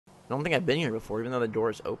don't think I've been here before, even though the door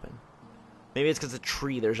is open. Maybe it's because the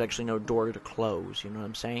tree, there's actually no door to close. You know what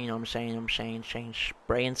I'm saying? You know what I'm saying?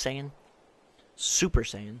 Spraying saying? Super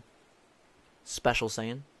saying? Special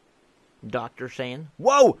saying? Doctor saying?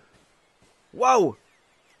 Whoa! Whoa!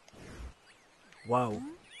 Whoa.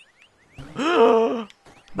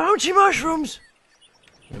 Bouncy mushrooms!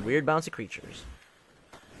 And weird bouncy creatures.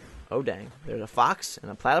 Oh dang. There's a fox and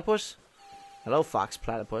a platypus. Hello, fox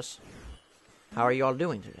platypus. How are you all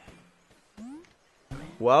doing today?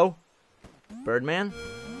 Whoa. Birdman?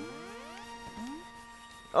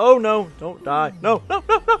 Oh no, don't die. No, no,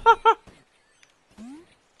 no, no, no, no.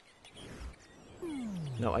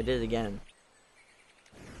 No, I did it again.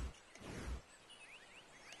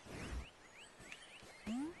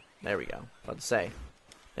 There we go. About to say.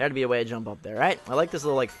 There had to be a way to jump up there, right? I like this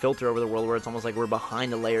little, like, filter over the world where it's almost like we're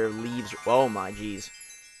behind a layer of leaves. Oh my jeez.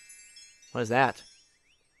 What is that?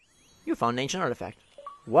 You found an ancient artifact.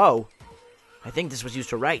 Whoa. I think this was used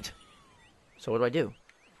to write. So what do I do?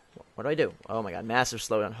 What do I do? Oh my god, massive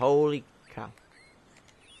slowdown. Holy cow.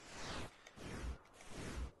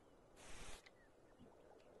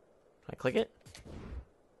 Can I click it?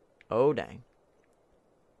 Oh dang.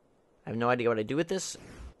 I have no idea what I do with this.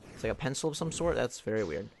 It's like a pencil of some sort? That's very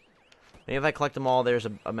weird. Maybe if I collect them all, there's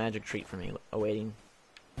a magic treat for me awaiting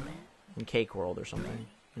in Cake World or something.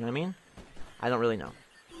 You know what I mean? I don't really know.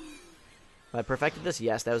 Have I perfected this?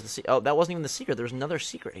 Yes, that was the oh, that wasn't even the secret. There was another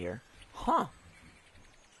secret here. Huh.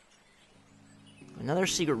 Another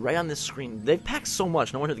secret right on this screen. They've packed so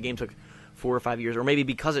much. No wonder the game took 4 or 5 years. Or maybe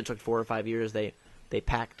because it took 4 or 5 years, they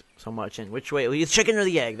packed so much in. Which way? The chicken or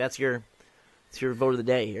the egg? That's your vote of the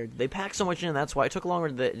day here. They packed so much in. That's why it took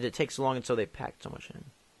longer. It takes so long until they packed so much in.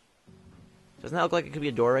 Doesn't that look like it could be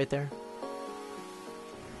a door right there?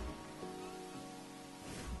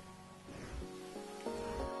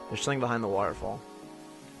 There's something behind the waterfall.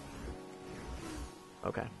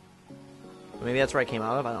 Okay. Maybe that's where I came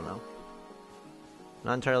out of? I don't know.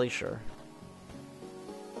 Not entirely sure.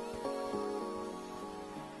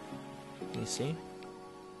 Can you see?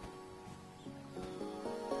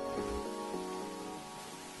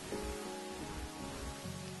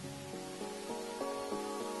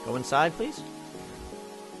 Go inside, please?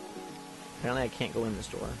 Apparently I can't go in this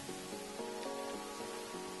door.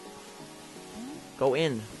 Go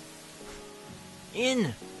in.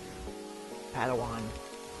 In! Padawan.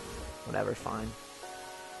 Whatever, fine.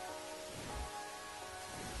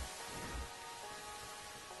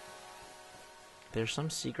 There's some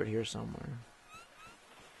secret here somewhere.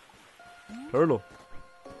 Turtle.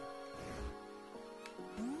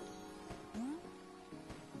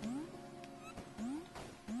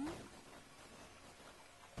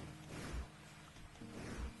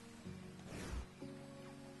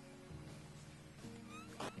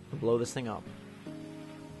 Blow this thing up.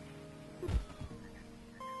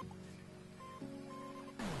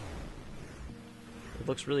 It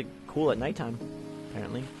looks really cool at nighttime,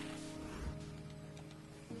 apparently.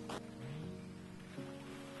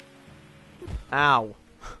 Ow.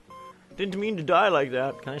 Didn't mean to die like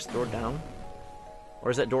that. Can I just throw it down?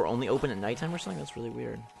 Or is that door only open at nighttime or something? That's really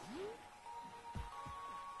weird.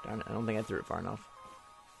 Darn it, I don't think I threw it far enough.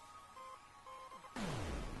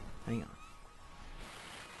 Hang on.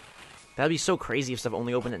 That'd be so crazy if stuff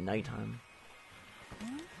only opened at nighttime.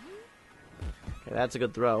 Okay, that's a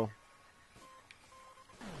good throw.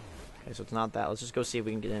 Okay, so it's not that. Let's just go see if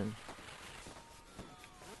we can get in.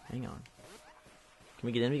 Hang on. Can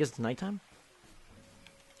we get in because it's nighttime?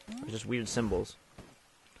 Or just weird symbols?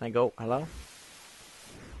 Can I go? Hello?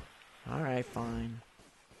 Alright, fine.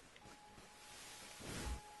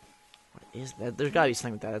 What is that? There's gotta be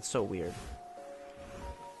something with that. That's so weird.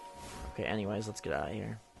 Okay, anyways, let's get out of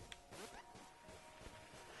here.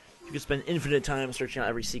 You could spend infinite time searching out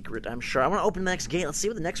every secret, I'm sure. I want to open the next gate. Let's see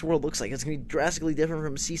what the next world looks like. It's going to be drastically different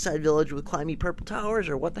from Seaside Village with climby purple towers,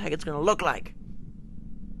 or what the heck it's going to look like.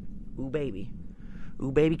 Ooh, baby.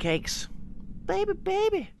 Ooh, baby cakes. Baby,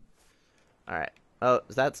 baby. Alright. Oh,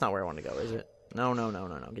 that's not where I want to go, is it? No, no, no,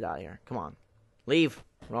 no, no. Get out of here. Come on. Leave.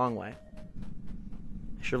 Wrong way.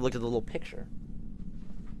 I should have looked at the little picture.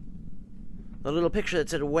 The little picture that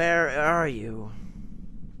said, "Where are you?"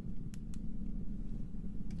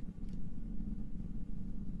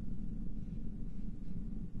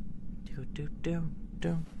 Do do do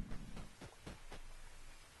do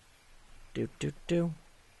do do do.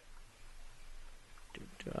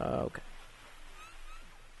 Okay.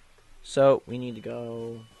 So we need to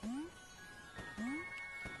go.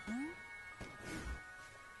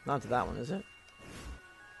 Not to that one, is it?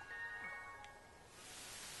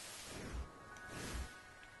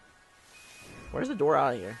 Where's the door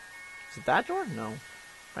out of here? Is it that door? No.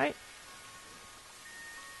 Right?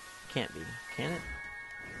 Can't be. Can it?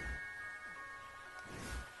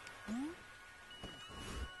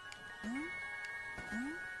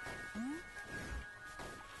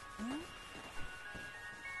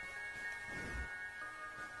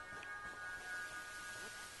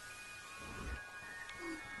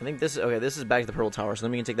 I think this is... Okay, this is back to the Purple Tower, so then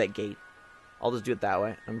we can take that gate. I'll just do it that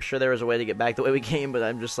way. I'm sure there was a way to get back the way we came, but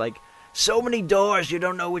I'm just like... So many doors, you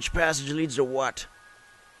don't know which passage leads to what.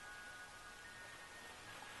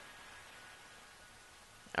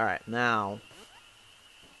 Alright, now...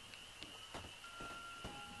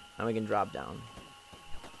 Now we can drop down.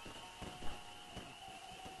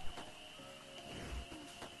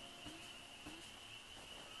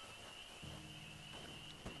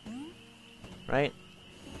 Right?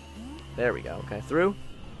 There we go. Okay, through.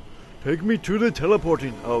 Take me to the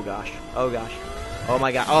teleporting. Oh gosh. Oh gosh. Oh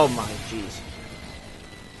my god. Oh my jeez.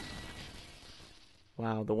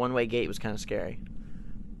 Wow, the one-way gate was kind of scary.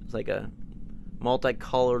 It's like a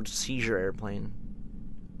multicolored seizure airplane.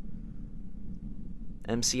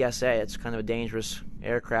 MCSA, it's kind of a dangerous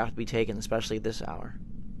aircraft to be taken, especially at this hour.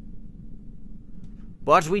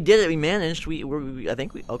 But we did it. We managed. I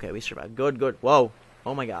think we... Okay, we survived. Good, good. Whoa.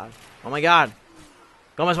 Oh my god. Oh my god.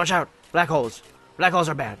 Gomez, watch out. Black holes. Black holes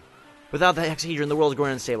are bad. Without the hexahedron, the world is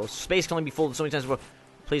growing unstable. Space can only be folded so many times before...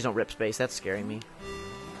 Please don't rip space. That's scaring me.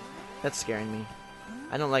 That's scaring me.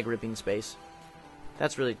 I don't like ripping space.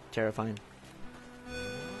 That's really terrifying.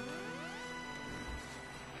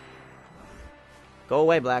 Go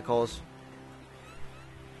away, black holes.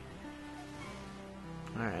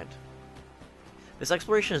 Alright. This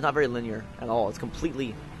exploration is not very linear at all. It's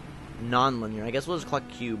completely non-linear. I guess we'll just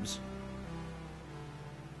collect cubes.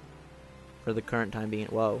 For the current time being.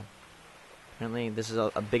 Whoa. Apparently this is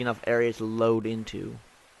a big enough area to load into.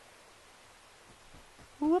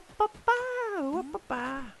 Whoop-a-ba,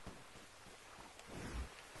 whoop-a-ba.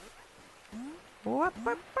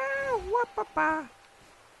 Whoop-a-ba, whoop-a-ba.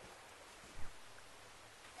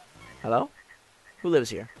 Hello? Who lives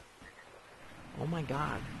here? Oh my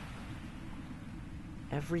god.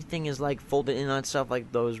 Everything is like folded in on itself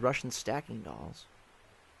like those Russian stacking dolls.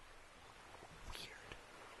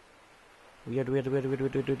 Weird.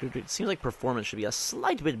 It seems like performance should be a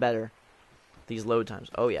slight bit better. These load times.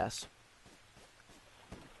 Oh yes.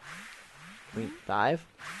 Can we dive?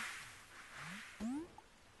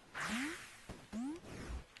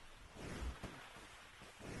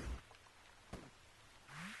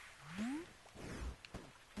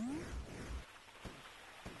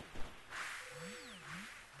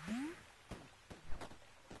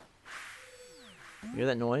 You hear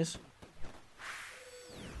that noise?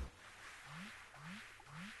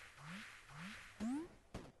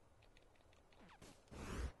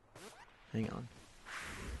 Hang on.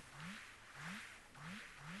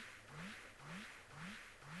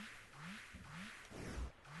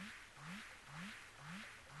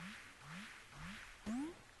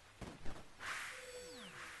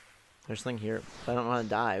 There's something here, but I don't know how to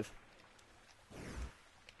dive.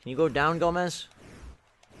 Can you go down, Gomez?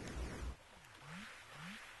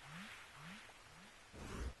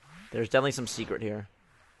 There's definitely some secret here.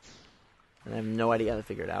 And I have no idea how to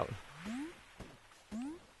figure it out.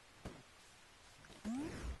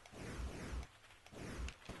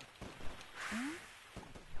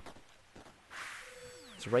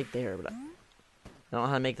 It's right there, but I don't know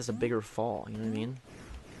how to make this a bigger fall, you know what I mean?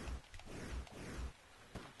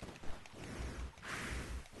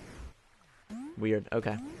 Weird,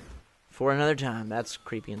 okay. For another time, that's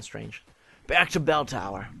creepy and strange. Back to Bell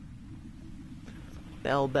Tower.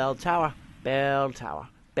 Bell Tower, Bell Tower,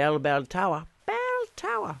 Bell Tower, Bell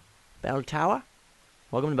Tower, Bell Tower.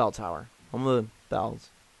 Welcome to Bell Tower. Home of the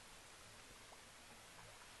bells.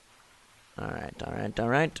 Alright.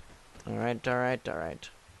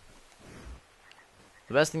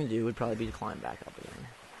 The best thing to do would probably be to climb back up again.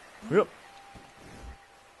 Yep.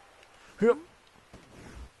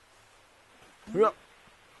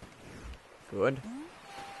 Good.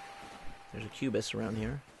 There's a Cubus around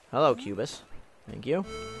here. Hello, Cubus. Thank you.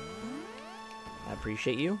 I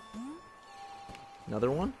appreciate you.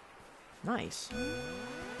 Another one? Nice.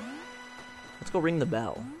 Let's go ring the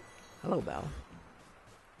bell. Hello, bell.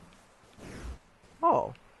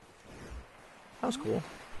 Oh. That was cool.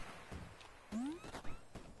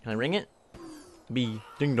 Can I ring it? B.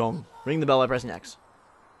 Ding dong. Ring the bell by pressing X.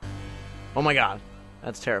 Oh my god.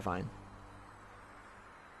 That's terrifying.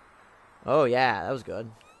 Oh yeah, that was good.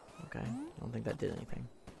 Okay. I don't think that did anything.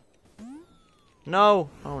 No!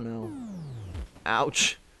 Oh no.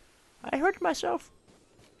 Ouch. I hurt myself.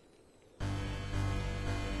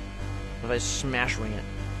 What if I smash ring it?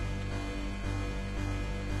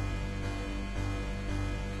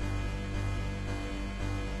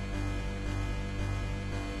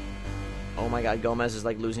 my god, Gomez is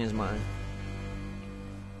like losing his mind.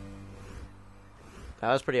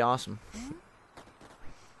 That was pretty awesome.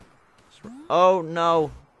 Oh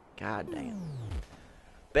no. God dang it.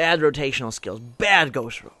 Bad rotational skills. Bad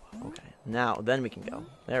GhostRobo. Okay, now, then we can go.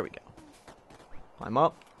 There we go. Climb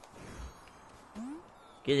up.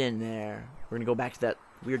 Get in there. We're gonna go back to that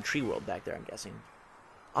weird tree world back there, I'm guessing.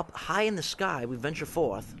 Up high in the sky, we venture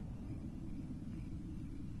forth.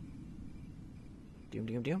 Doom,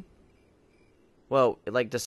 doom, doom. Whoa, it like